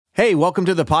Hey, welcome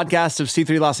to the podcast of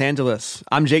C3 Los Angeles.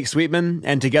 I'm Jake Sweetman,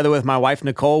 and together with my wife,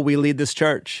 Nicole, we lead this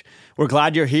church. We're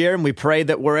glad you're here, and we pray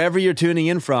that wherever you're tuning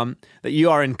in from, that you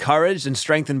are encouraged and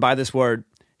strengthened by this word.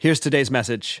 Here's today's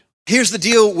message. Here's the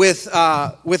deal with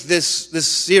this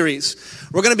series.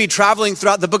 We're going to be traveling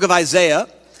throughout the book of Isaiah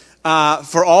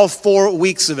for all 4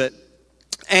 weeks of it.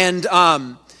 And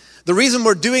the reason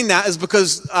we're doing that is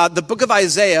because the book of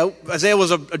Isaiah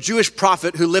was a Jewish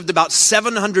prophet who lived about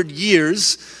 700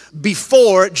 years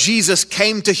before Jesus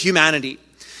came to humanity.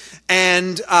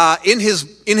 And in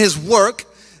his work,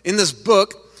 in this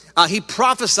book, he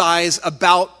prophesies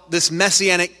about this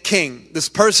messianic king, this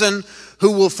person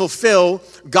who will fulfill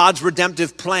God's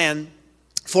redemptive plan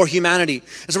for humanity.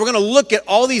 And so we're going to look at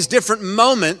all these different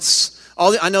moments.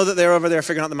 I know that they're over there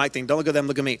figuring out the mic thing. Don't look at them,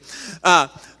 look at me.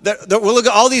 We'll look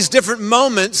at all these different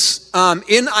moments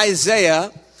in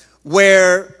Isaiah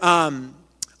where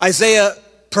Isaiah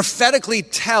prophetically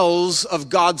tells of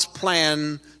God's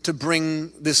plan to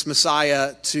bring this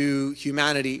Messiah to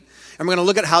humanity. And we're going to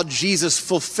look at how Jesus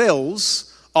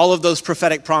fulfills all of those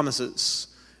prophetic promises.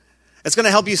 It's going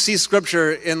to help you see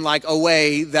Scripture in like a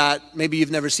way that maybe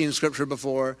you've never seen Scripture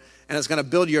before, and it's going to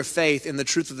build your faith in the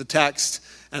truth of the text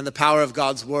and the power of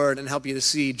God's word and help you to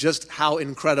see just how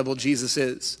incredible Jesus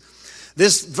is.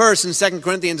 This verse in 2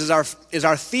 Corinthians is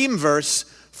our theme verse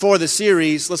for the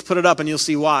series. Let's put it up and you'll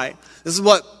see why. This is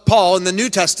what Paul in the New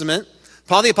Testament,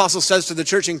 Paul the Apostle says to the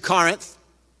church in Corinth,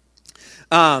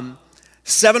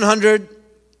 700,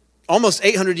 almost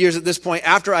 800 years at this point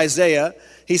after Isaiah,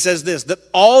 he says this, that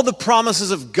all the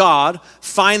promises of God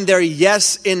find their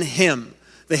yes in him.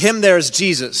 The him there is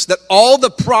Jesus. That all the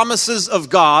promises of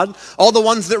God, all the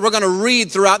ones that we're going to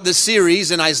read throughout this series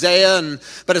in Isaiah,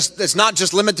 but it's not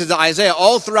just limited to Isaiah.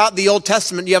 All throughout the Old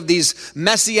Testament, you have these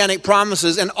messianic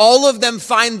promises, and all of them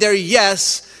find their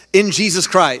yes in Jesus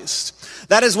Christ.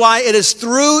 That is why it is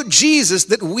through Jesus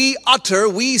that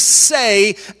we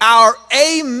say our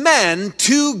amen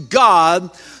to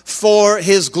God for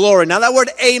his glory. Now that word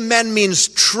amen means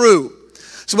true.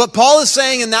 So what Paul is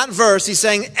saying in that verse, he's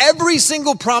saying every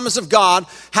single promise of God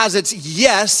has its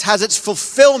yes, has its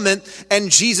fulfillment in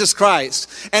Jesus Christ.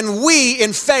 And we,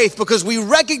 in faith, because we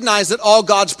recognize that all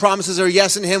God's promises are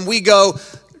yes in him, we go,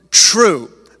 true.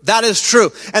 That is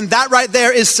true. And that right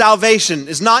there is salvation.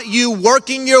 It's not you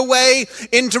working your way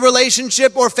into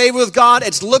relationship or favor with God.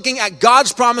 It's looking at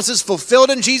God's promises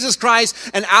fulfilled in Jesus Christ.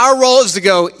 And our role is to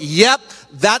go, yep,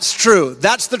 that's true.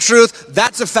 That's the truth.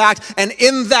 That's a fact. And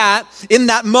in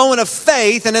that moment of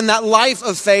faith and in that life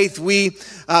of faith, we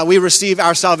receive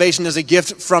our salvation as a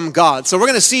gift from God. So we're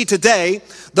going to see today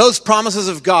those promises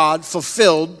of God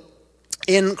fulfilled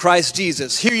in Christ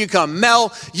Jesus. Here you come.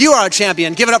 Mel, you are a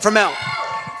champion. Give it up for Mel.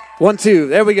 1, 2,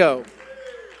 there we go.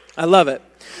 I love it.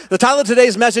 The title of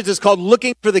today's message is called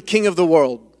Looking for the King of the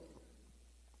World.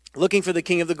 Looking for the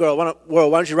King of the World. Why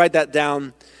don't you write that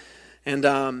down? And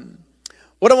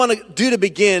what I want to do to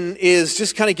begin is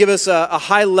just kind of give us a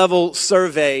high-level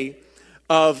survey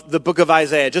of the book of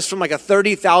Isaiah, just from like a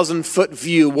 30,000-foot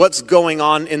view, what's going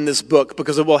on in this book,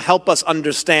 because it will help us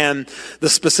understand the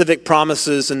specific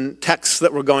promises and texts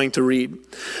that we're going to read.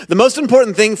 The most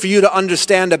important thing for you to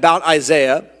understand about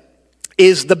Isaiah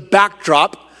is the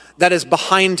backdrop that is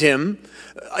behind him.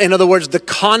 In other words, the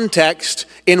context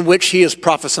in which he is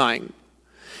prophesying.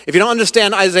 If you don't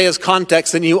understand Isaiah's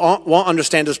context, then you won't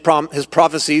understand his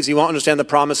prophecies. You won't understand the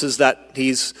promises that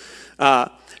he's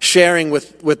sharing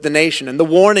with the nation and the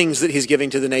warnings that he's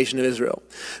giving to the nation of Israel.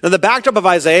 Now, the backdrop of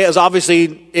Isaiah is obviously,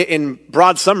 in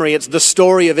broad summary, it's the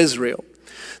story of Israel.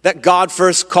 That God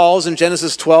first calls in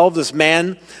Genesis 12 this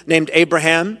man named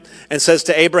Abraham and says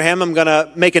to Abraham, I'm going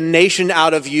to make a nation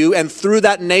out of you, and through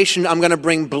that nation, I'm going to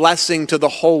bring blessing to the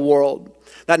whole world.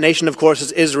 That nation, of course,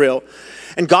 is Israel.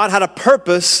 And God had a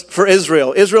purpose for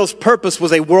Israel. Israel's purpose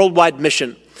was a worldwide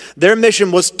mission. Their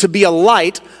mission was to be a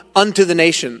light unto the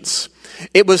nations.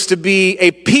 It was to be a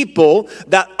people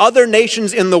that other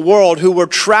nations in the world who were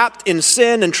trapped in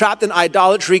sin and trapped in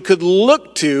idolatry could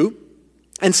look to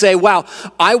and say, wow,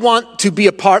 I want to be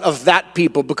a part of that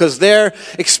people because they're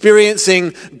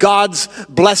experiencing God's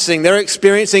blessing. They're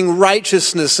experiencing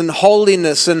righteousness and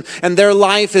holiness, and their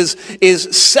life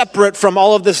is separate from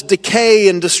all of this decay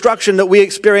and destruction that we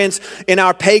experience in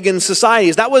our pagan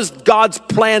societies. That was God's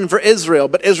plan for Israel,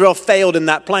 but Israel failed in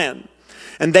that plan.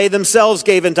 And they themselves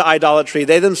gave into idolatry.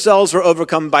 They themselves were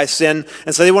overcome by sin,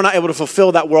 and so they were not able to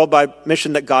fulfill that worldwide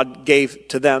mission that God gave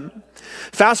to them.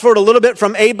 Fast forward a little bit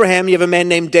from Abraham, you have a man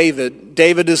named David.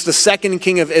 David is the second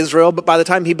king of Israel, but by the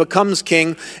time he becomes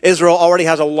king, Israel already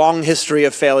has a long history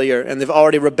of failure, and they've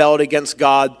already rebelled against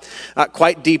God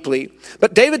quite deeply.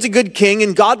 But David's a good king,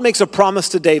 and God makes a promise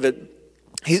to David.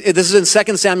 This is in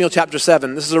 2 Samuel chapter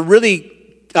 7. This is a really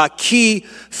key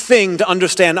thing to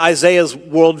understand Isaiah's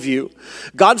worldview.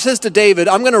 God says to David,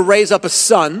 I'm going to raise up a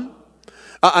son.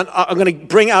 I'm going to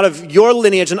bring out of your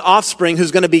lineage an offspring who's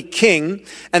going to be king,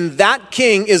 and that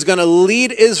king is going to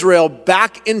lead Israel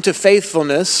back into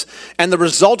faithfulness, and the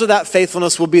result of that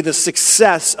faithfulness will be the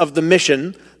success of the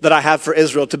mission that I have for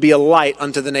Israel, to be a light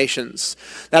unto the nations.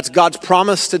 That's God's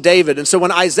promise to David. And so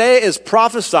when Isaiah is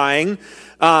prophesying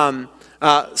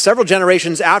several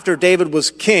generations after David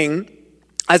was king,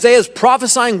 Isaiah is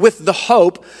prophesying with the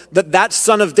hope that that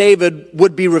son of David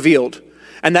would be revealed,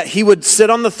 and that he would sit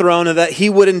on the throne, and that he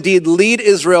would indeed lead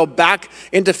Israel back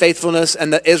into faithfulness,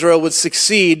 and that Israel would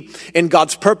succeed in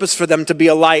God's purpose for them to be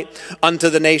a light unto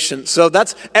the nations. So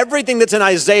that's everything that's in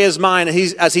Isaiah's mind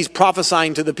as he's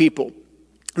prophesying to the people.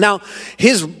 Now,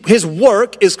 his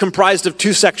work is comprised of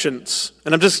two sections.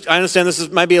 And I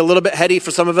understand might be a little bit heady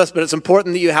for some of us, but it's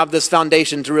important that you have this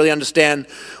foundation to really understand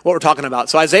what we're talking about.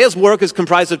 So Isaiah's work is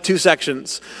comprised of two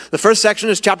sections. The first section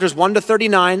is chapters 1 to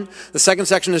 39. The second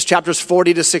section is chapters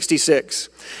 40 to 66.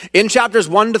 In chapters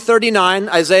 1 to 39,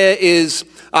 Isaiah is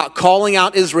calling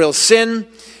out Israel's sin.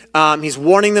 He's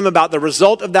warning them about the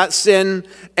result of that sin,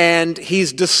 and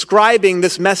he's describing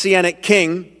this messianic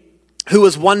king who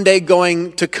is one day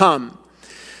going to come.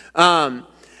 And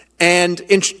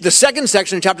in the second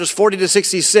section, chapters 40 to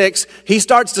 66, he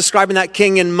starts describing that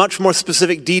king in much more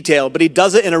specific detail, but he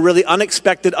does it in a really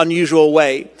unexpected, unusual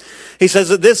way. He says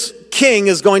that this king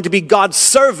is going to be God's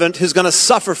servant who's going to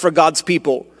suffer for God's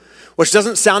people, which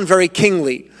doesn't sound very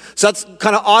kingly. So that's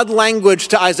kind of odd language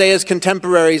to Isaiah's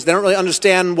contemporaries. They don't really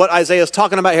understand what Isaiah is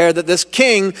talking about here, that this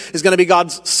king is going to be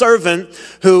God's servant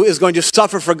who is going to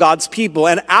suffer for God's people.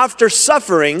 And after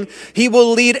suffering, he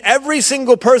will lead every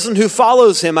single person who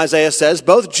follows him, Isaiah says,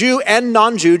 both Jew and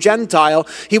non-Jew, Gentile.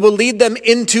 He will lead them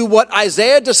into what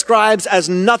Isaiah describes as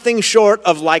nothing short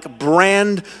of like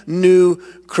brand new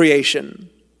creation.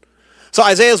 So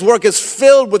Isaiah's work is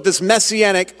filled with this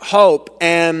messianic hope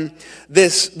and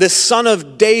this son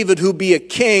of David who be a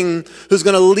king who's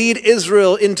going to lead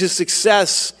Israel into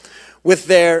success with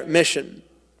their mission.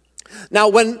 Now,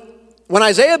 when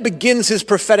Isaiah begins his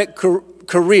prophetic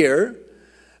career,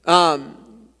 there's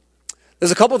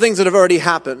a couple things that have already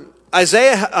happened.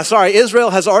 Israel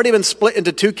has already been split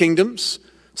into two kingdoms.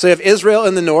 So you have Israel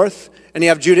in the north and you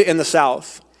have Judah in the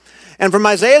south. And from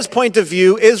Isaiah's point of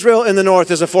view, Israel in the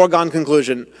north is a foregone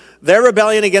conclusion. Their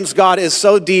rebellion against God is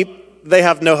so deep, they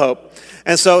have no hope.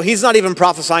 And so he's not even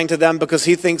prophesying to them because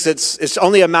he thinks it's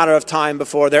only a matter of time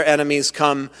before their enemies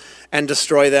come and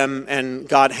destroy them and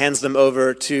God hands them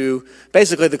over to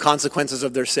basically the consequences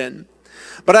of their sin.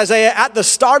 But Isaiah, at the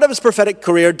start of his prophetic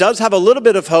career, does have a little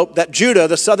bit of hope that Judah,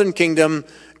 the southern kingdom,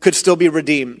 could still be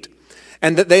redeemed,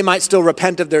 and that they might still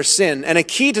repent of their sin. And a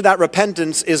key to that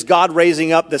repentance is God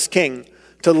raising up this king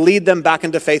to lead them back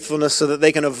into faithfulness so that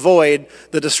they can avoid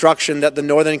the destruction that the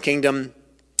northern kingdom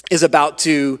is about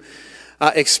to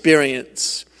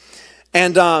experience.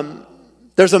 And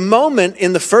there's a moment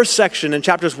in the first section in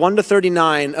chapters 1 to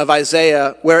 39 of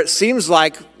Isaiah where it seems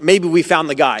like maybe we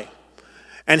found the guy.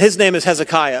 And his name is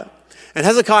Hezekiah. And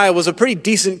Hezekiah was a pretty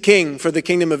decent king for the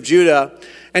kingdom of Judah.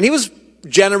 And he was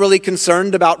generally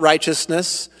concerned about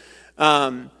righteousness.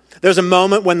 There's a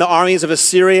moment when the armies of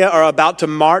Assyria are about to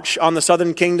march on the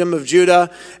southern kingdom of Judah,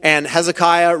 and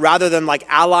Hezekiah, rather than like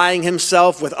allying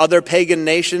himself with other pagan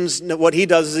nations, what he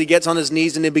does is he gets on his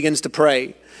knees and he begins to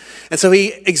pray. And so he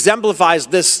exemplifies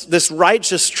this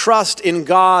righteous trust in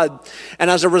God. And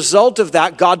as a result of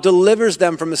that, God delivers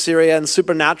them from Assyria, and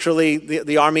supernaturally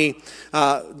the army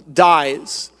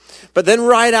dies. But then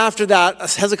right after that,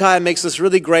 Hezekiah makes this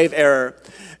really grave error.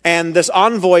 And this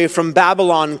envoy from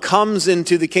Babylon comes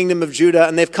into the kingdom of Judah,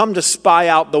 and they've come to spy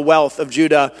out the wealth of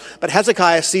Judah. But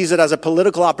Hezekiah sees it as a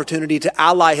political opportunity to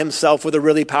ally himself with a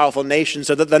really powerful nation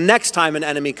so that the next time an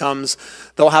enemy comes,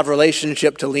 they'll have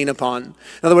relationship to lean upon. In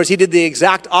other words, he did the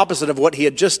exact opposite of what he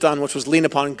had just done, which was lean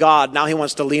upon God. Now he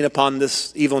wants to lean upon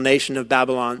this evil nation of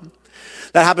Babylon.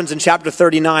 That happens in chapter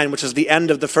 39, which is the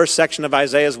end of the first section of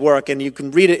Isaiah's work. And you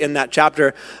can read it in that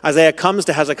chapter. Isaiah comes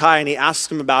to Hezekiah and he asks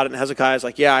him about it. And Hezekiah is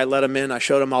like, yeah, I let him in. I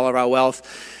showed him all of our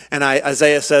wealth. And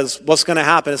Isaiah says, what's going to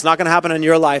happen? It's not going to happen in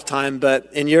your lifetime,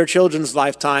 but in your children's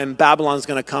lifetime, Babylon's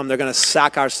going to come. They're going to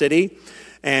sack our city,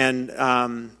 and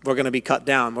we're going to be cut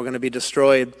down. We're going to be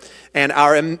destroyed. And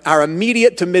our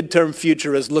immediate to midterm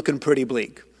future is looking pretty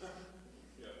bleak.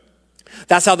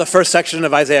 That's how the first section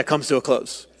of Isaiah comes to a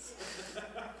close.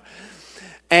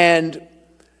 And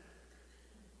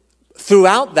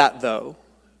throughout that, though,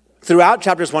 throughout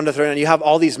chapters 1 to 3, you have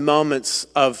all these moments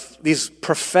of these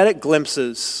prophetic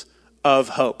glimpses of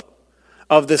hope,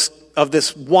 of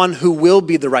this one who will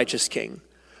be the righteous king,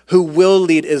 who will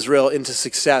lead Israel into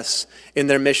success in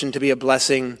their mission to be a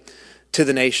blessing to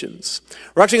the nations.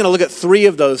 We're actually going to look at 3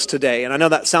 of those today, and I know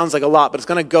that sounds like a lot, but it's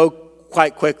going to go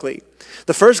quite quickly.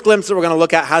 The first glimpse that we're going to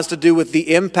look at has to do with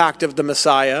the impact of the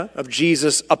Messiah, of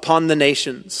Jesus, upon the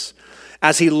nations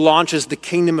as he launches the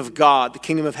kingdom of God, the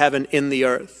kingdom of heaven in the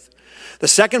earth. The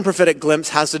second prophetic glimpse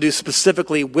has to do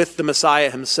specifically with the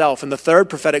Messiah himself, and the third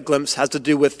prophetic glimpse has to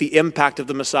do with the impact of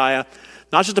the Messiah,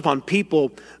 not just upon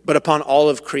people, but upon all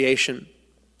of creation.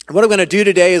 What I'm going to do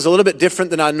today is a little bit different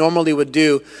than I normally would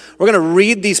do. We're going to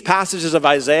read these passages of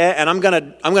Isaiah, and I'm going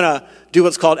to do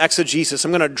what's called exegesis.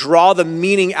 I'm going to draw the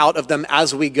meaning out of them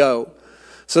as we go.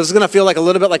 So this is going to feel like a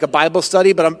little bit like a Bible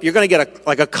study, but you're going to get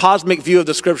a cosmic view of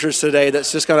the scriptures today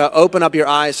that's just going to open up your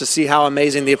eyes to see how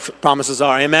amazing the promises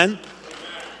are. Amen?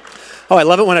 Oh, I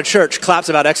love it when a church claps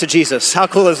about exegesis. How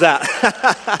cool is that?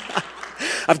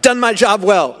 I've done my job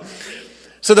well.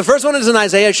 So the first one is in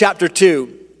Isaiah chapter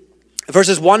 2.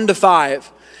 Verses 1 to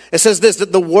 5, it says this,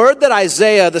 that the word that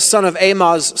Isaiah, the son of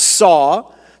Amoz,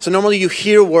 saw, so normally you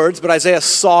hear words, but Isaiah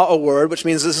saw a word, which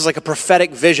means this is like a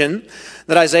prophetic vision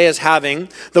that Isaiah is having.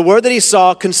 The word that he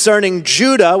saw concerning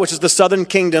Judah, which is the southern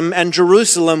kingdom, and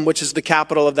Jerusalem, which is the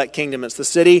capital of that kingdom. It's the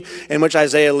city in which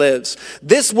Isaiah lives.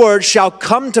 This word shall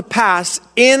come to pass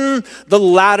in the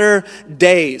latter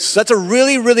days. So that's a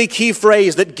really, really key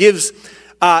phrase that gives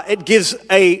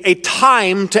a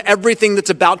time to everything that's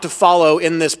about to follow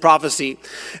in this prophecy.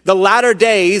 The latter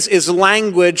days is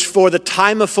language for the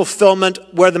time of fulfillment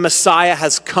where the Messiah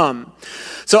has come.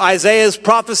 So Isaiah is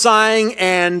prophesying,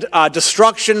 and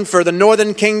destruction for the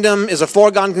northern kingdom is a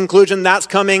foregone conclusion. That's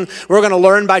coming. We're going to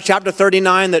learn by chapter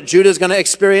 39 that Judah is going to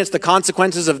experience the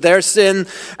consequences of their sin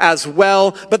as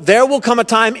well. But there will come a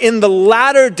time in the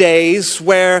latter days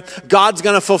where God's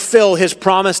going to fulfill his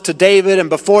promise to David, and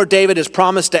before David, his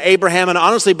promise to Abraham, and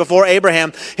honestly, before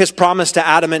Abraham, his promise to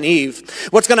Adam and Eve.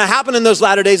 What's going to happen in those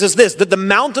latter days is this, that the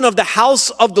mountain of the house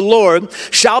of the Lord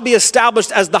shall be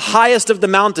established as the highest of the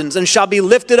mountains, and shall be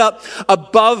lifted up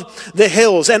above the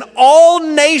hills, and all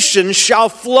nations shall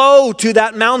flow to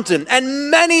that mountain,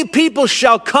 and many people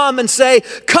shall come and say,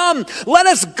 come, let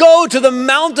us go to the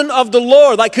mountain of the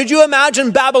Lord. Like, could you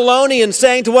imagine Babylonians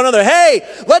saying to one another, hey,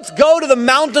 let's go to the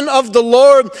mountain of the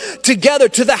Lord together,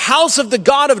 to the house of the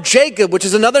God of Jacob, which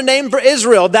is another name for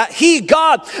Israel, that he,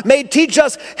 God, may teach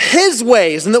us his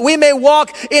ways, and that we may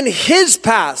walk in his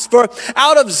paths. For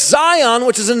out of Zion,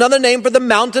 which is another name for the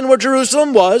mountain where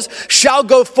Jerusalem was, shall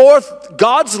go forth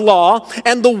God's law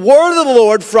and the word of the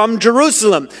Lord from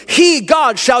Jerusalem. He,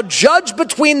 God, shall judge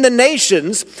between the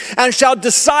nations and shall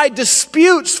decide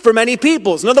disputes for many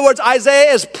peoples. In other words,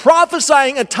 Isaiah is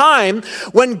prophesying a time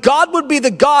when God would be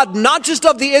the God, not just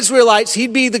of the Israelites,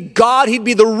 he'd be the God, he'd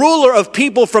be the ruler of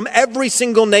people from every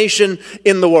single nation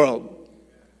in the world.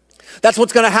 That's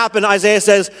what's going to happen, Isaiah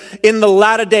says, in the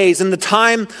latter days, in the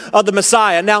time of the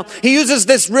Messiah. Now, he uses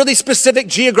this really specific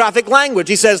geographic language.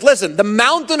 He says, listen, the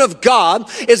mountain of God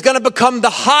is going to become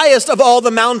the highest of all the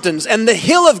mountains, and the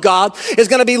hill of God is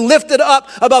going to be lifted up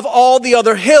above all the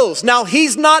other hills. Now,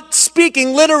 he's not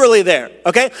speaking literally there,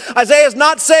 okay? Isaiah is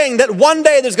not saying that one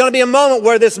day there's going to be a moment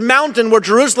where this mountain, where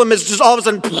Jerusalem is just all of a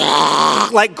sudden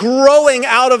like growing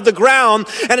out of the ground,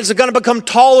 and it's going to become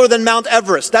taller than Mount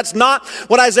Everest. That's not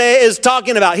what Isaiah is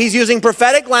talking about. He's using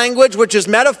prophetic language, which is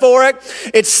metaphoric,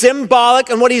 it's symbolic,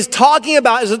 and what he's talking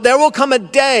about is that there will come a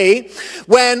day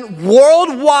when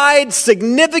worldwide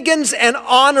significance and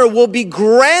honor will be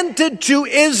granted to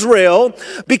Israel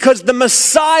because the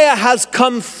Messiah has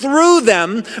come through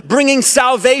them, bringing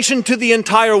salvation to the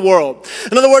entire world.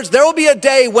 In other words, there will be a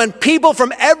day when people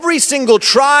from every single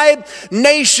tribe,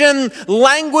 nation,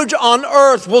 language on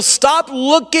earth will stop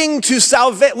looking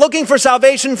for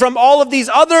salvation from all of these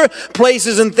other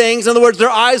places and things. In other words, their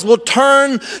eyes will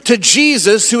turn to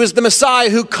Jesus, who is the Messiah,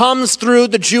 who comes through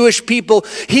the Jewish people.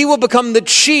 He will become the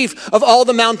chief of all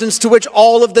the mountains to which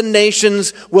all of the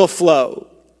nations will flow.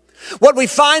 What we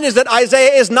find is that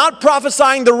Isaiah is not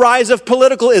prophesying the rise of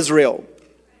political Israel.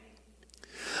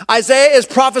 Isaiah is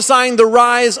prophesying the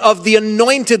rise of the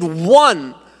anointed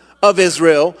one of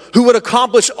Israel, who would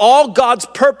accomplish all God's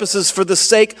purposes for the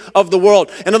sake of the world.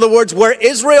 In other words, where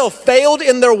Israel failed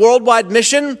in their worldwide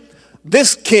mission,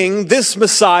 this king, this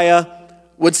Messiah,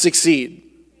 would succeed.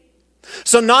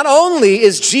 So not only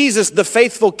is Jesus the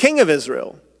faithful king of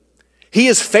Israel, he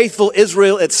is faithful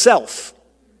Israel itself.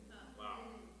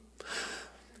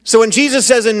 So when Jesus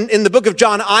says in the book of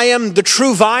John, I am the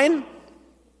true vine,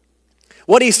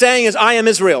 what he's saying is, I am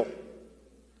Israel.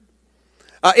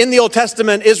 In the Old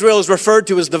Testament, Israel is referred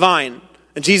to as the vine.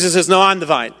 And Jesus says, no, I'm the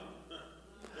vine.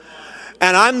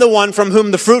 And I'm the one from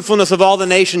whom the fruitfulness of all the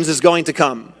nations is going to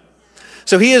come.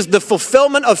 So he is the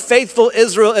fulfillment of faithful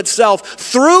Israel itself,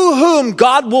 through whom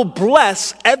God will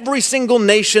bless every single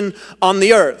nation on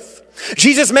the earth.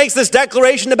 Jesus makes this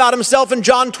declaration about himself in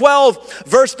John 12,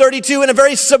 verse 32, in a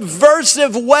very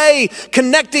subversive way,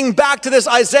 connecting back to this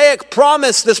Isaiah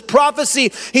promise, this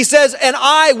prophecy. He says, and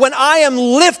I, when I am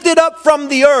lifted up from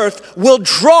the earth, will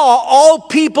draw all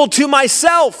people to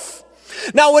myself.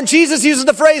 Now, when Jesus uses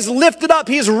the phrase lifted up,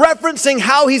 he's referencing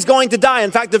how he's going to die. In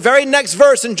fact, the very next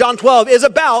verse in John 12 is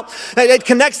about, it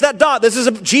connects that dot. This is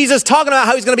Jesus talking about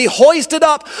how he's going to be hoisted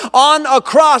up on a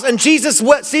cross. And Jesus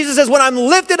says, when I'm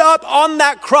lifted up on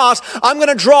that cross, I'm going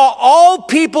to draw all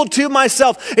people to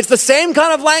myself. It's the same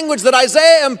kind of language that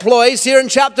Isaiah employs here in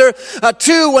chapter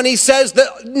 2 when he says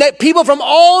that people from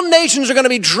all nations are going to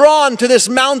be drawn to this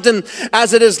mountain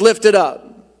as it is lifted up.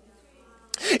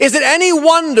 Is it any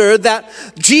wonder that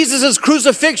Jesus'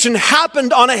 crucifixion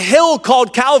happened on a hill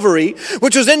called Calvary,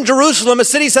 which was in Jerusalem, a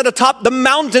city set atop the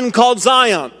mountain called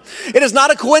Zion? It is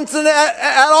not a coincidence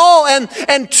at all.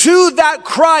 And to that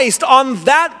Christ on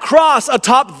that cross,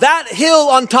 atop that hill,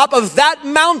 on top of that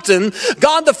mountain,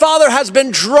 God the Father has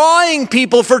been drawing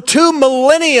people for 2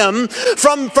 millennium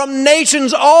from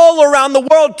nations all around the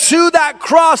world to that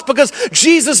cross, because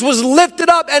Jesus was lifted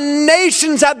up and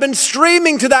nations have been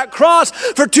streaming to that cross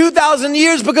for 2,000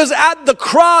 years, because at the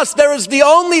cross there is the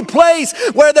only place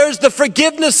where there's the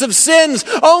forgiveness of sins.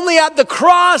 Only at the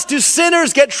cross do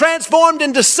sinners get transformed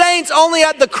into saints. Only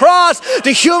at the cross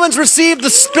do humans receive the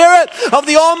Spirit of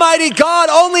the Almighty God.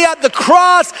 Only at the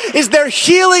cross is there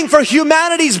healing for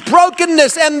humanity's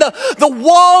brokenness, and the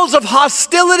walls of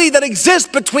hostility that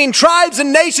exist between tribes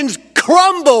and nations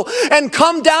crumble and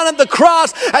come down at the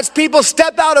cross as people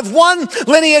step out of one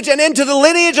lineage and into the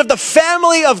lineage of the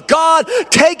family of God,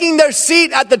 taking their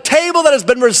seat at the table that has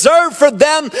been reserved for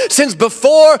them since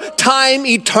before time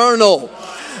eternal.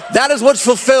 That is what's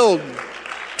fulfilled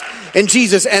in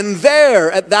Jesus. And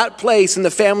there at that place in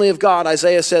the family of God,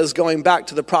 Isaiah says, going back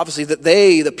to the prophecy, that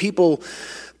they, the people,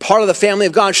 part of the family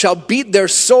of God, shall beat their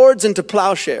swords into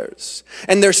plowshares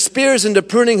and their spears into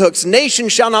pruning hooks. Nation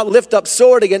shall not lift up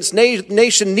sword against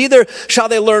nation, neither shall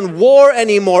they learn war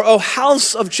anymore. O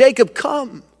house of Jacob,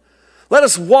 come. Let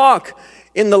us walk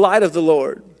in the light of the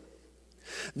Lord.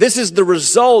 This is the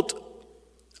result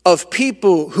of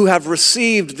people who have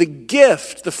received the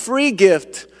gift, the free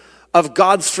gift of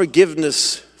God's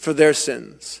forgiveness for their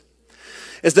sins,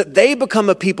 is that they become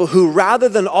a people who, rather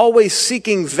than always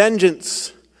seeking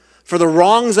vengeance for the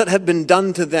wrongs that have been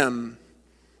done to them,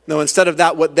 no, instead of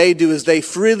that, what they do is they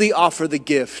freely offer the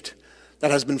gift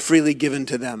that has been freely given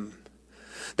to them.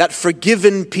 That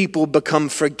forgiven people become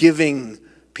forgiving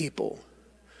people.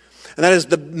 And that is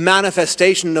the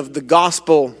manifestation of the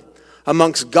gospel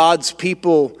amongst God's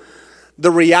people,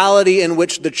 the reality in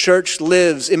which the church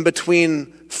lives in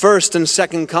between first and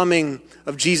second coming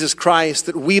of Jesus Christ,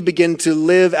 that we begin to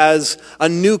live as a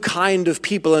new kind of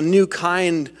people, a new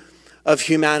kind of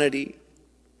humanity.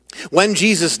 When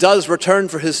Jesus does return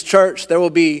for his church, there will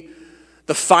be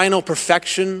the final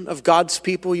perfection of God's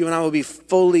people. You and I will be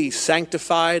fully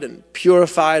sanctified and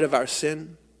purified of our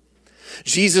sin.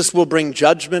 Jesus will bring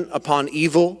judgment upon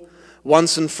evil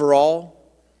once and for all.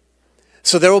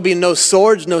 So there will be no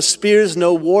swords, no spears,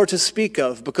 no war to speak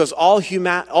of, because all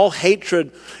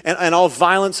hatred and all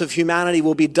violence of humanity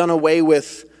will be done away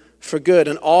with for good.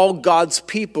 And all God's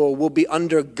people will be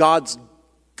under God's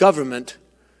government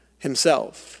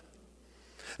himself.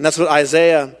 And that's what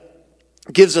Isaiah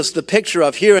gives us the picture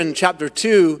of. Here in chapter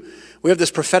 2, we have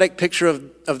this prophetic picture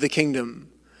of the kingdom.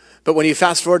 But when you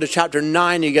fast forward to chapter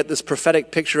 9, you get this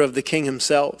prophetic picture of the king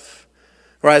himself,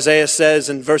 where Isaiah says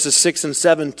in verses 6 and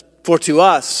 7, for to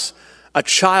us a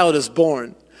child is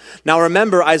born. Now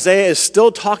remember, Isaiah is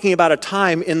still talking about a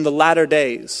time in the latter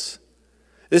days.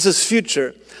 This is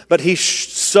future, but he's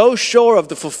so sure of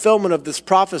the fulfillment of this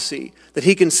prophecy that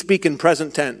he can speak in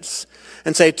present tense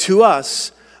and say, to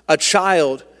us a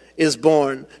child is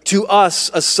born, to us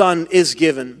a son is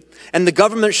given, and the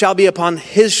government shall be upon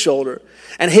his shoulder.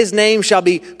 And his name shall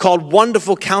be called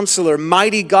Wonderful Counselor,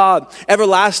 Mighty God,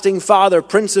 Everlasting Father,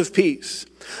 Prince of Peace.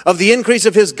 Of the increase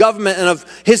of his government and of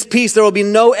his peace there will be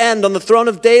no end on the throne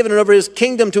of David and over his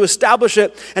kingdom, to establish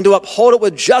it and to uphold it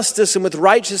with justice and with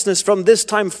righteousness from this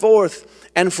time forth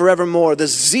and forevermore. The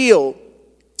zeal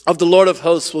of the Lord of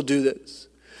hosts will do this.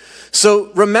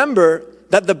 So remember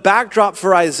that the backdrop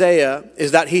for Isaiah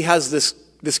is that he has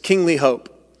this kingly hope.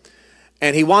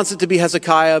 And he wants it to be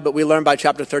Hezekiah, but we learn by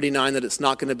chapter 39 that it's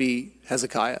not going to be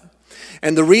Hezekiah.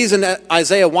 And the reason that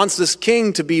Isaiah wants this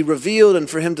king to be revealed and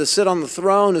for him to sit on the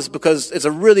throne is because it's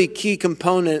a really key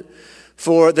component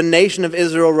for the nation of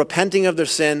Israel repenting of their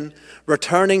sin,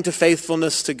 returning to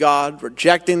faithfulness to God,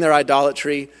 rejecting their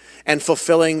idolatry, and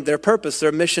fulfilling their purpose,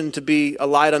 their mission to be a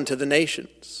light unto the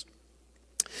nations.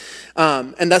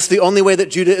 And that's the only way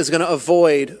that Judah is going to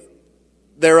avoid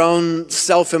their own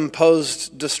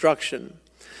self-imposed destruction.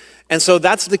 And so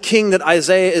that's the king that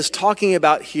Isaiah is talking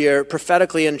about here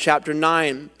prophetically in chapter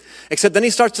 9. Except then he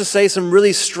starts to say some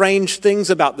really strange things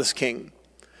about this king.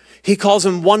 He calls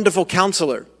him Wonderful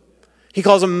Counselor. He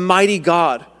calls him Mighty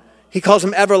God. He calls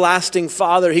him Everlasting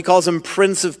Father. He calls him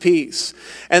Prince of Peace.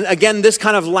 And again, this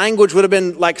kind of language would have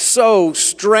been like so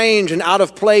strange and out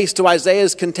of place to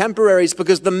Isaiah's contemporaries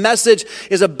because the message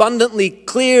is abundantly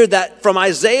clear that from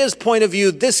Isaiah's point of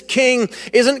view, this king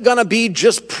isn't going to be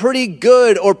just pretty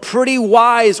good or pretty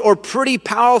wise or pretty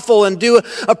powerful and do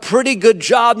a pretty good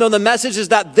job. No, the message is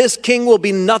that this king will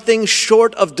be nothing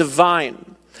short of divine.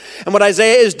 And what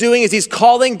Isaiah is doing is he's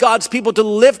calling God's people to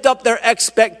lift up their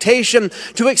expectation,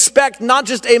 to expect not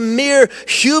just a mere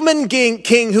human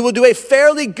king who will do a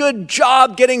fairly good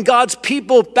job getting God's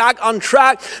people back on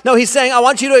track. No, he's saying, I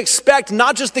want you to expect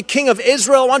not just the king of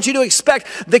Israel, I want you to expect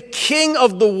the king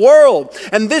of the world.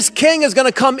 And this king is going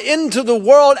to come into the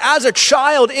world as a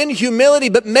child in humility,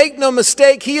 but make no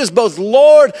mistake, he is both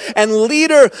Lord and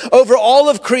leader over all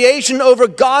of creation, over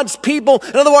God's people.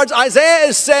 In other words, Isaiah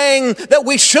is saying that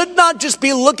we should not just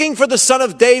be looking for the Son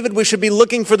of David, we should be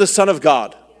looking for the Son of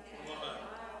God.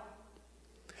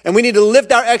 And we need to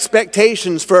lift our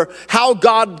expectations for how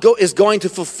God is going to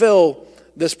fulfill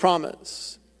this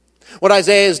promise. What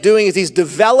Isaiah is doing is he's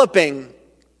developing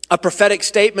a prophetic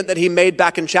statement that he made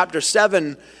back in chapter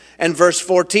 7 and verse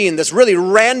 14. This really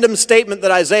random statement that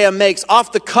Isaiah makes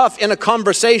off the cuff in a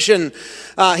conversation.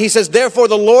 He says, therefore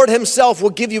the Lord himself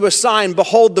will give you a sign.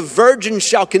 Behold, the virgin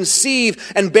shall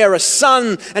conceive and bear a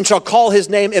son and shall call his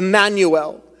name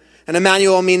Emmanuel. And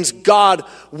Emmanuel means God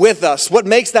with us. What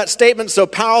makes that statement so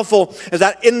powerful is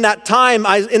that in that time,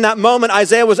 in that moment,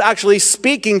 Isaiah was actually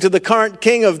speaking to the current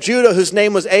king of Judah whose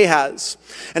name was Ahaz.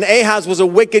 And Ahaz was a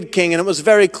wicked king, and it was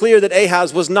very clear that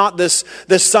Ahaz was not this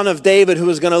son of David who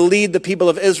was going to lead the people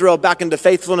of Israel back into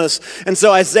faithfulness. And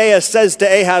so Isaiah says to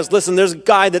Ahaz, listen, there's a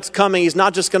guy that's coming. He's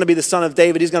not just going to be the son of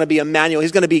David. He's going to be Emmanuel.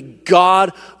 He's going to be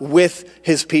God with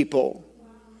his people.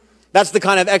 That's the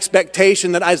kind of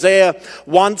expectation that Isaiah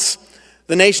wants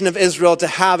the nation of Israel to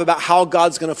have about how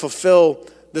God's going to fulfill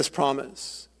this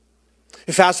promise.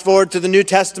 You fast forward to the New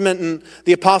Testament, and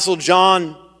the Apostle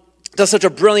John does such a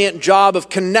brilliant job of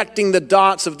connecting the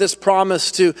dots of this promise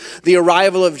to the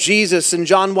arrival of Jesus. In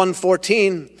John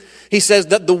 1:14, he says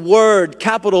that the Word,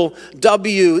 capital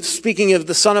W, speaking of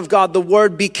the Son of God, the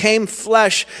Word became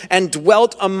flesh and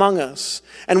dwelt among us.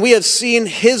 And we have seen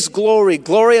his glory,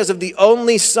 glory as of the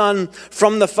only Son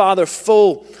from the Father,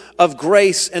 full of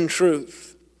grace and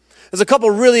truth. There's a couple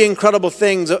really incredible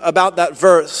things about that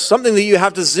verse. Something that you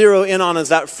have to zero in on is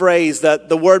that phrase that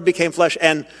the Word became flesh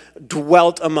and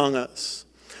dwelt among us.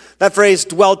 That phrase,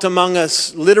 dwelt among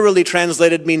us, literally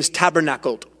translated means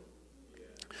tabernacled.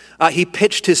 He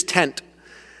pitched his tent.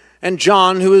 And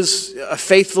John, who is a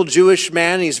faithful Jewish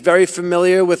man, he's very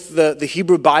familiar with the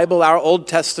Hebrew Bible, our Old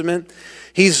Testament.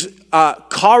 He's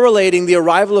correlating the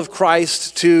arrival of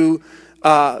Christ to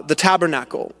the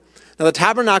tabernacle. Now, the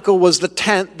tabernacle was the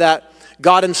tent that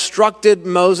God instructed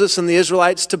Moses and the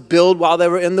Israelites to build while they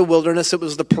were in the wilderness. It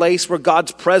was the place where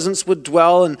God's presence would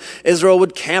dwell, and Israel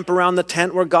would camp around the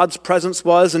tent where God's presence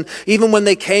was. And even when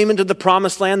they came into the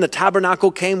promised land, the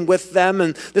tabernacle came with them.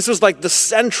 And this was like the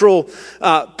central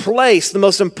place, the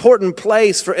most important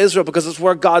place for Israel, because it's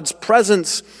where God's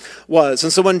presence was.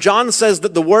 And so when John says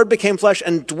that the Word became flesh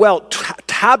and dwelt,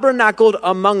 tabernacled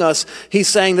among us, he's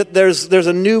saying that there's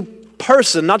a new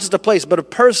person, not just a place, but a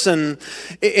person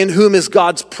in whom is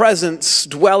God's presence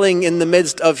dwelling in the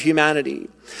midst of humanity.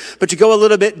 But you go a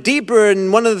little bit deeper,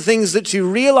 and one of the things that you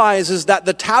realize is that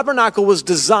the tabernacle was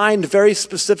designed very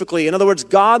specifically. In other words,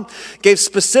 God gave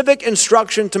specific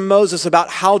instruction to Moses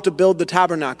about how to build the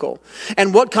tabernacle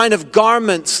and what kind of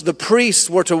garments the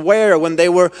priests were to wear when they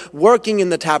were working in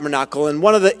the tabernacle. And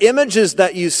one of the images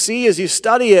that you see as you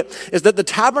study it is that the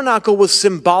tabernacle was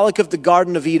symbolic of the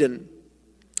Garden of Eden.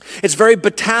 It's very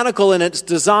botanical in its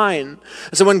design.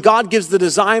 So when God gives the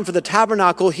design for the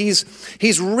tabernacle, he's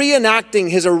reenacting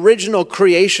his original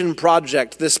creation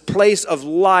project, this place of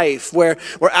life where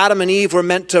Adam and Eve were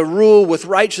meant to rule with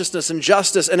righteousness and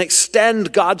justice and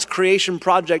extend God's creation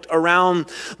project around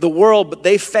the world. But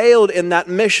they failed in that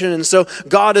mission. And so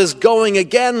God is going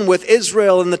again with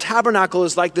Israel, and the tabernacle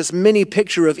is like this mini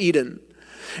picture of Eden.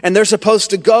 And they're supposed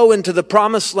to go into the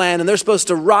promised land, and they're supposed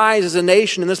to rise as a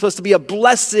nation, and they're supposed to be a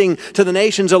blessing to the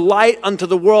nations, a light unto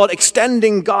the world,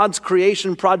 extending God's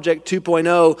creation project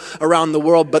 2.0 around the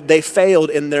world, but they failed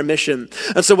in their mission.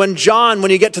 And so when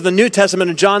you get to the New Testament,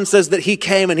 and John says that he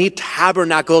came and he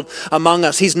tabernacled among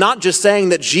us, he's not just saying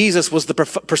that Jesus was the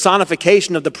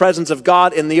personification of the presence of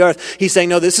God in the earth. He's saying,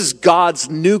 no, this is God's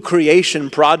new creation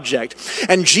project.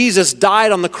 And Jesus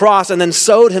died on the cross and then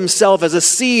sowed himself as a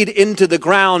seed into the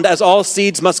ground, as all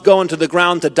seeds must go into the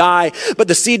ground to die. But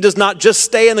the seed does not just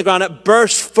stay in the ground. It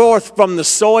bursts forth from the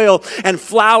soil and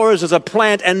flowers as a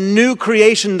plant, and new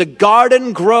creation. The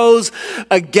garden grows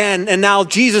again. And now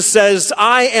Jesus says,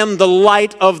 I am the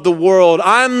light of the world.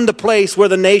 I'm the place where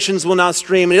the nations will now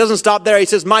stream. And he doesn't stop there. He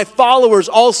says, my followers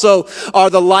also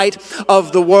are the light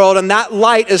of the world. And that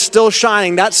light is still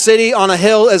shining. That city on a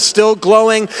hill is still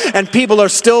glowing, and people are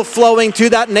still flowing to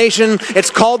that nation.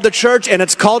 It's called the church, and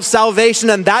it's called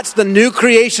salvation. And that's the new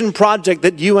creation project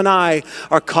that you and I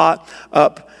are caught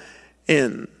up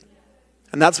in.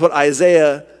 And that's what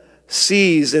Isaiah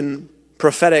sees in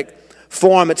prophetic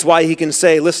form. It's why he can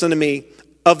say, listen to me,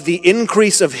 of the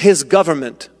increase of his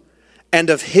government and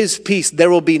of his peace, there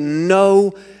will be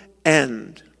no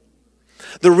end.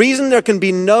 The reason there can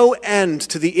be no end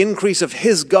to the increase of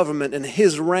his government and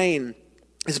his reign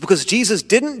is because Jesus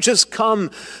didn't just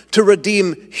come to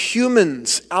redeem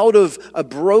humans out of a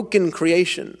broken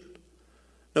creation.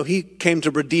 No, he came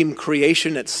to redeem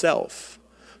creation itself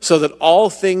so that all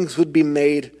things would be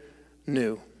made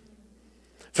new.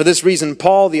 For this reason,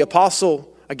 Paul, the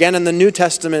apostle, again in the New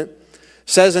Testament,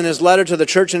 says in his letter to the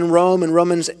church in Rome in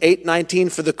Romans 8:19,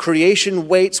 for the creation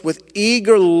waits with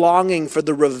eager longing for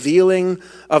the revealing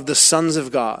of the sons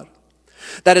of God.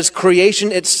 That is,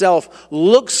 creation itself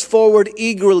looks forward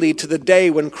eagerly to the day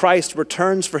when Christ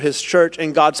returns for his church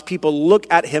and God's people look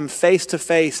at him face to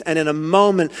face, and in a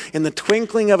moment, in the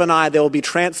twinkling of an eye, they will be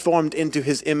transformed into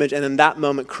his image, and in that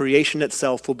moment, creation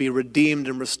itself will be redeemed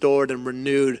and restored and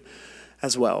renewed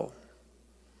as well.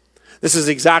 This is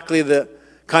exactly the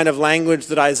kind of language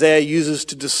that Isaiah uses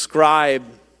to describe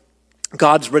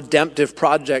God's redemptive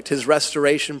project, his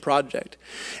restoration project.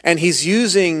 And he's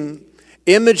using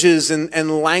images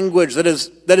and language that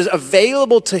is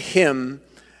available to him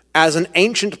as an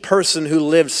ancient person who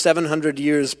lived 700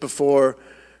 years before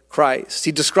Christ.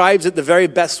 He describes it the very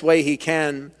best way he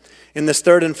can in this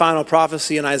third and final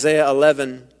prophecy in Isaiah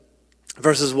 11,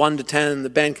 verses 1 to 10. The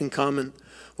band can come and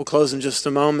we'll close in just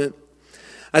a moment.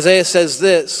 Isaiah says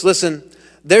this, listen,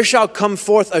 there shall come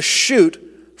forth a shoot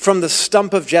from the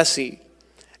stump of Jesse,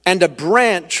 and a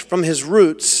branch from his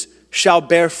roots shall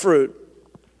bear fruit.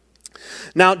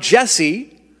 Now,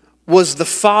 Jesse was the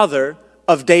father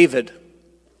of David.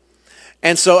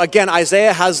 And so again,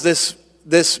 Isaiah has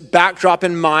this backdrop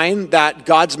in mind that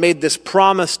God's made this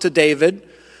promise to David.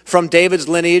 From David's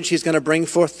lineage, he's going to bring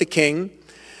forth the king.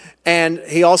 And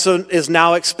he also is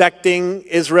now expecting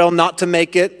Israel not to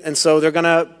make it. And so they're going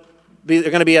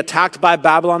to be attacked by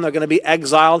Babylon. They're going to be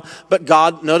exiled. But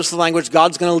God, notice the language,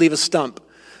 God's going to leave a stump.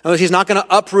 In other words, he's not going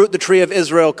to uproot the tree of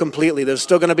Israel completely. There's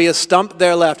still going to be a stump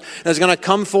there left. And there's going to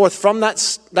come forth from that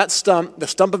stump, the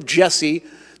stump of Jesse,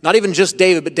 not even just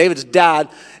David, but David's dad,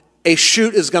 a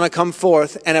shoot is going to come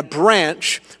forth, and a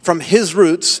branch from his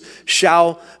roots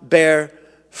shall bear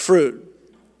fruit.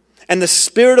 And the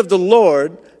Spirit of the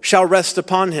Lord shall rest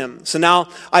upon him. So now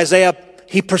Isaiah,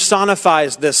 he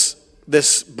personifies this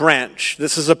branch.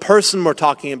 This is a person we're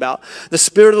talking about. The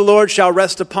Spirit of the Lord shall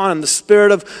rest upon him. The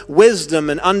Spirit of wisdom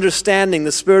and understanding,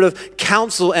 the Spirit of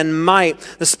counsel and might,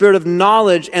 the Spirit of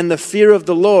knowledge and the fear of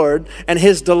the Lord, and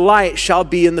his delight shall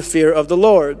be in the fear of the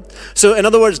Lord. So in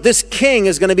other words, this king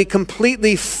is going to be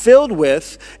completely filled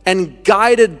with and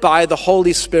guided by the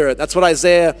Holy Spirit. That's what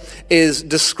Isaiah is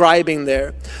describing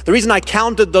there. The reason I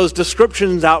counted those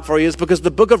descriptions out for you is because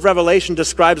the book of Revelation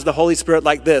describes the Holy Spirit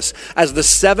like this, as the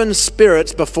seven spirits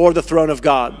before the throne of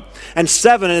God. And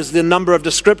 7 is the number of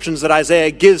descriptions that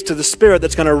Isaiah gives to the Spirit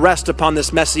that's going to rest upon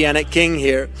this Messianic king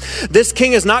here. This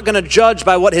king is not going to judge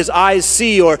by what his eyes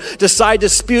see or decide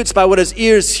disputes by what his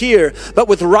ears hear, but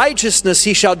with righteousness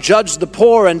he shall judge the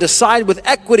poor and decide with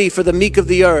equity for the meek of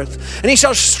the earth. And he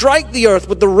shall strike the earth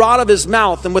with the rod of his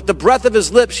mouth, and with the breath of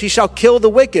his lips he shall kill the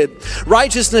wicked.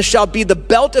 Righteousness shall be the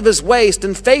belt of his waist,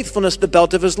 and faithfulness the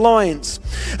belt of his loins.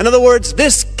 In other words,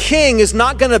 this king is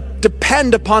not going to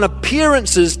depend upon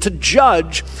appearances to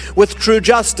judge with true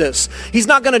justice. He's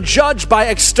not going to judge by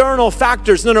external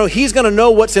factors. No, he's going to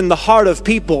know what's in the heart of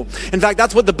people. In fact,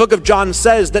 that's what the book of John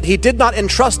says, that he did not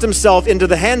entrust himself into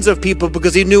the hands of people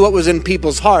because he knew what was in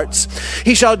people's hearts.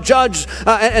 He shall judge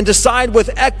and decide with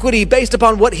equity based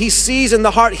upon what he sees in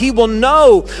the heart. He will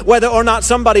know whether or not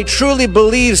somebody truly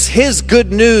believes his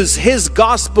good news, his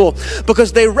gospel,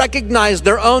 because they recognize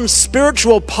their own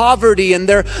spiritual poverty and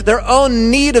their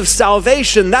own need of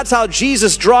salvation. That's how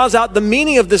Jesus draws out the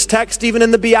meaning of this text, even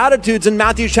in the Beatitudes in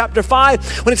Matthew chapter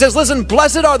 5, when he says, listen,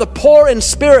 blessed are the poor in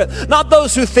spirit, not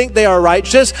those who think they are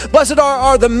righteous. Blessed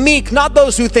are the meek, not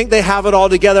those who think they have it all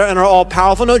together and are all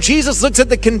powerful. No, Jesus looks at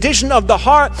the condition of the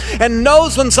heart and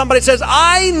knows when somebody says,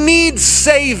 I need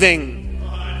saving.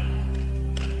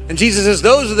 And Jesus says,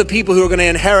 those are the people who are going to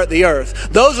inherit the earth.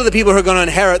 Those are the people who are going to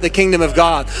inherit the kingdom of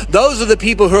God. Those are the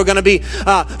people who are going to be, who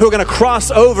are going to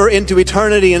cross over into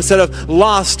eternity instead of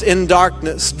lost in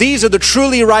darkness. These are the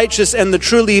truly righteous and the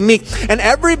truly meek. And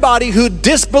everybody who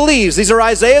disbelieves, these are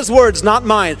Isaiah's words, not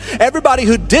mine. Everybody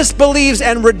who disbelieves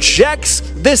and rejects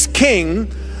this king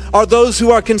are those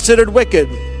who are considered wicked.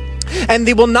 And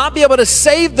they will not be able to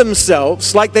save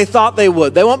themselves like they thought they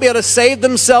would. They won't be able to save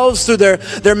themselves through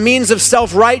their means of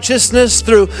self-righteousness,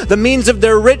 through the means of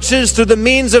their riches, through the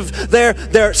means of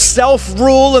their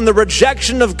self-rule and the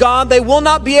rejection of God. They will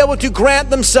not be able to grant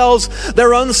themselves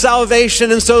their own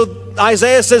salvation. And so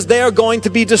Isaiah says they are going to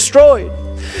be destroyed.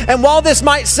 And while this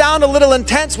might sound a little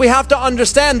intense, we have to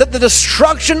understand that the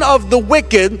destruction of the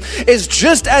wicked is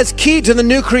just as key to the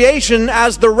new creation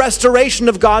as the restoration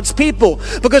of God's people.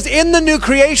 Because in the new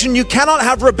creation, you cannot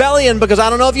have rebellion, because I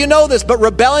don't know if you know this, but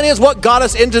rebellion is what got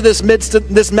us into this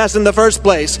mess in the first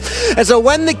place. And so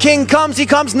when the king comes, he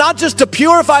comes not just to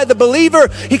purify the believer,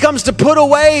 he comes to put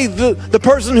away the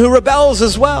person who rebels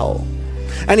as well.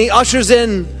 And he ushers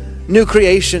in new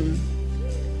creation.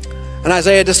 And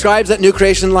Isaiah describes that new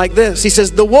creation like this. He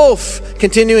says, the wolf,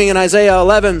 continuing in Isaiah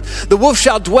 11, the wolf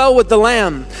shall dwell with the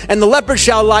lamb, and the leopard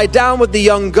shall lie down with the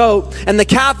young goat, and the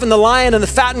calf and the lion and the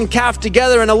fattened calf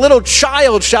together, and a little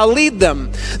child shall lead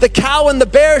them. The cow and the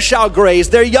bear shall graze,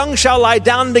 their young shall lie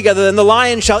down together, and the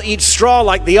lion shall eat straw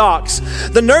like the ox.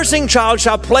 The nursing child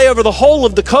shall play over the hole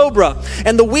of the cobra,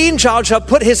 and the weaned child shall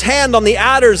put his hand on the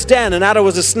adder's den. An adder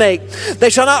was a snake.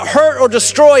 They shall not hurt or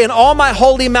destroy in all my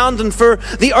holy mountain, for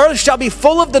the earth shall be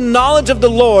full of the knowledge of the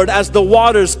Lord as the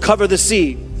waters cover the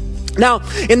sea. Now,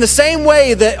 in the same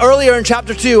way that earlier in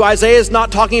chapter 2, Isaiah is not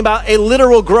talking about a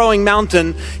literal growing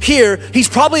mountain, here, he's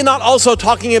probably not also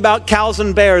talking about cows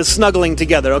and bears snuggling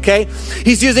together, okay?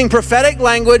 He's using prophetic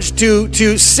language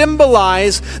to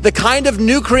symbolize the kind of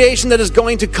new creation that is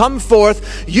going to come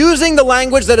forth, using the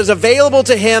language that is available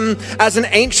to him as an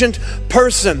ancient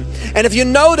person. And if you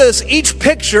notice, each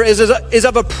picture is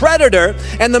of a predator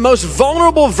and the most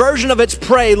vulnerable version of its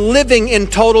prey living in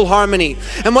total harmony.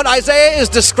 And what Isaiah is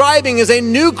describing is a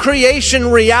new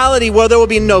creation reality where there will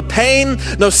be no pain,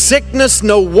 no sickness,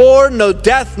 no war, no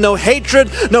death, no hatred,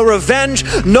 no revenge,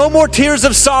 no more tears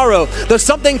of sorrow. Though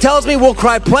something tells me we'll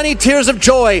cry plenty tears of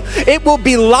joy. It will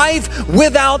be life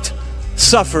without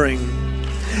suffering.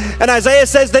 And Isaiah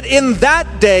says that in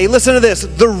that day, listen to this,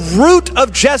 the root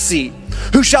of Jesse,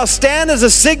 who shall stand as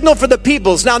a signal for the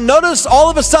peoples. Now notice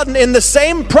all of a sudden in the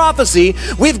same prophecy,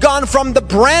 we've gone from the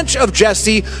branch of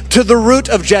Jesse to the root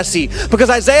of Jesse.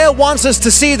 Because Isaiah wants us to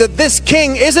see that this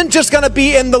king isn't just going to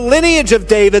be in the lineage of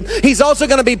David, he's also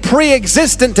going to be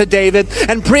pre-existent to David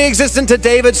and pre-existent to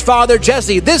David's father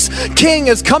Jesse. This king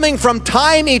is coming from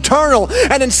time eternal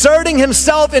and inserting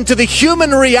himself into the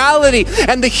human reality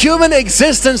and the human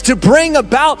existence to bring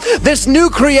about this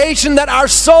new creation that our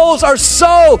souls are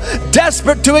so desperate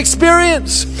to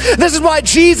experience. This is why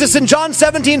Jesus in John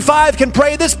 17:5 can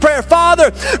pray this prayer: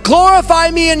 Father, glorify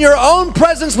me in your own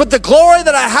presence with the glory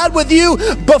that I had with you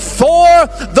before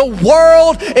the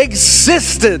world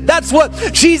existed. That's what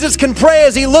Jesus can pray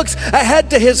as he looks ahead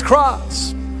to his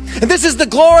cross. And this is the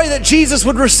glory that Jesus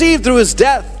would receive through his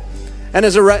death and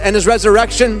his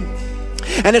resurrection.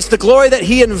 And it's the glory that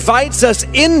he invites us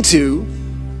into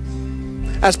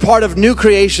as part of new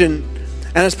creation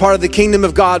and as part of the kingdom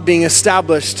of God being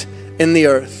established in the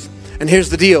earth. And here's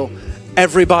the deal: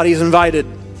 everybody's invited.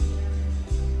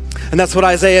 And that's what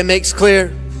Isaiah makes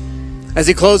clear. As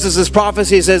he closes his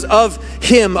prophecy, he says, of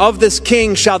him, of this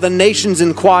king, shall the nations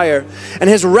inquire, and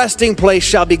his resting place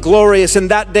shall be glorious. In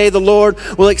that day the Lord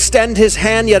will extend his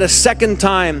hand yet a second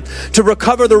time to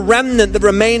recover the remnant that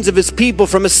remains of his people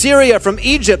from Assyria, from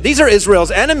Egypt. These are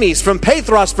Israel's enemies, from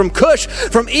Pathros, from Cush,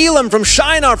 from Elam, from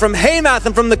Shinar, from Hamath,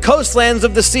 and from the coastlands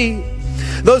of the sea.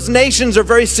 Those nations are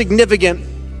very significant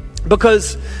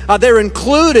because they're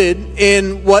included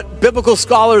in what biblical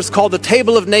scholars call the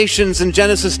Table of Nations in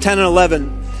Genesis 10 and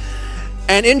 11.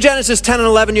 And in Genesis 10 and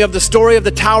 11, you have the story of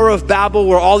the Tower of Babel,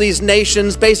 where all these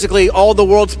nations, basically all the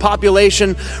world's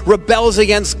population, rebels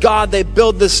against God. They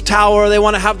build this tower. They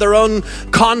want to have their own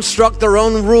construct, their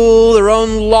own rule, their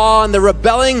own law, and they're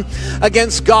rebelling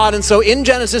against God. And so in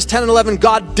Genesis 10 and 11,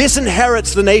 God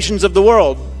disinherits the nations of the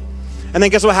world. And then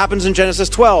guess what happens in Genesis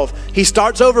 12? He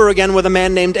starts over again with a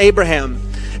man named Abraham.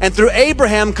 And through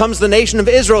Abraham comes the nation of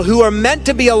Israel, who are meant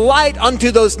to be a light unto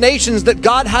those nations that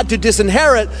God had to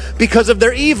disinherit because of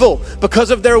their evil, because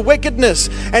of their wickedness.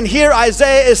 And here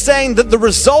Isaiah is saying that the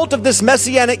result of this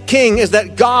messianic king is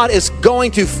that God is going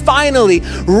to finally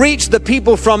reach the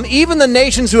people from even the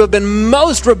nations who have been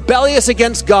most rebellious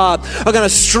against God, are going to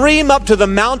stream up to the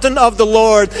mountain of the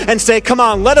Lord and say, come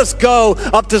on, let us go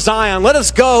up to Zion. Let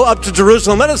us go up to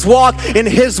Jerusalem. Let us walk in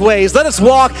his ways. Let us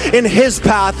walk in his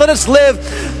path. Let us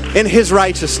live in his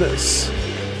righteousness.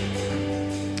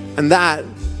 And that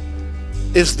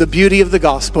is the beauty of the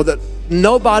gospel, that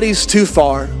nobody's too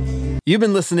far. You've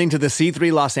been listening to the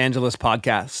C3 Los Angeles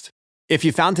podcast. If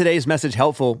you found today's message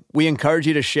helpful, we encourage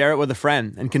you to share it with a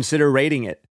friend and consider rating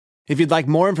it. If you'd like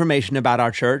more information about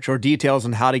our church or details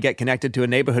on how to get connected to a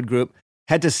neighborhood group,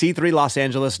 head to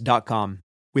c3losangeles.com.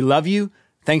 We love you.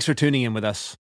 Thanks for tuning in with us.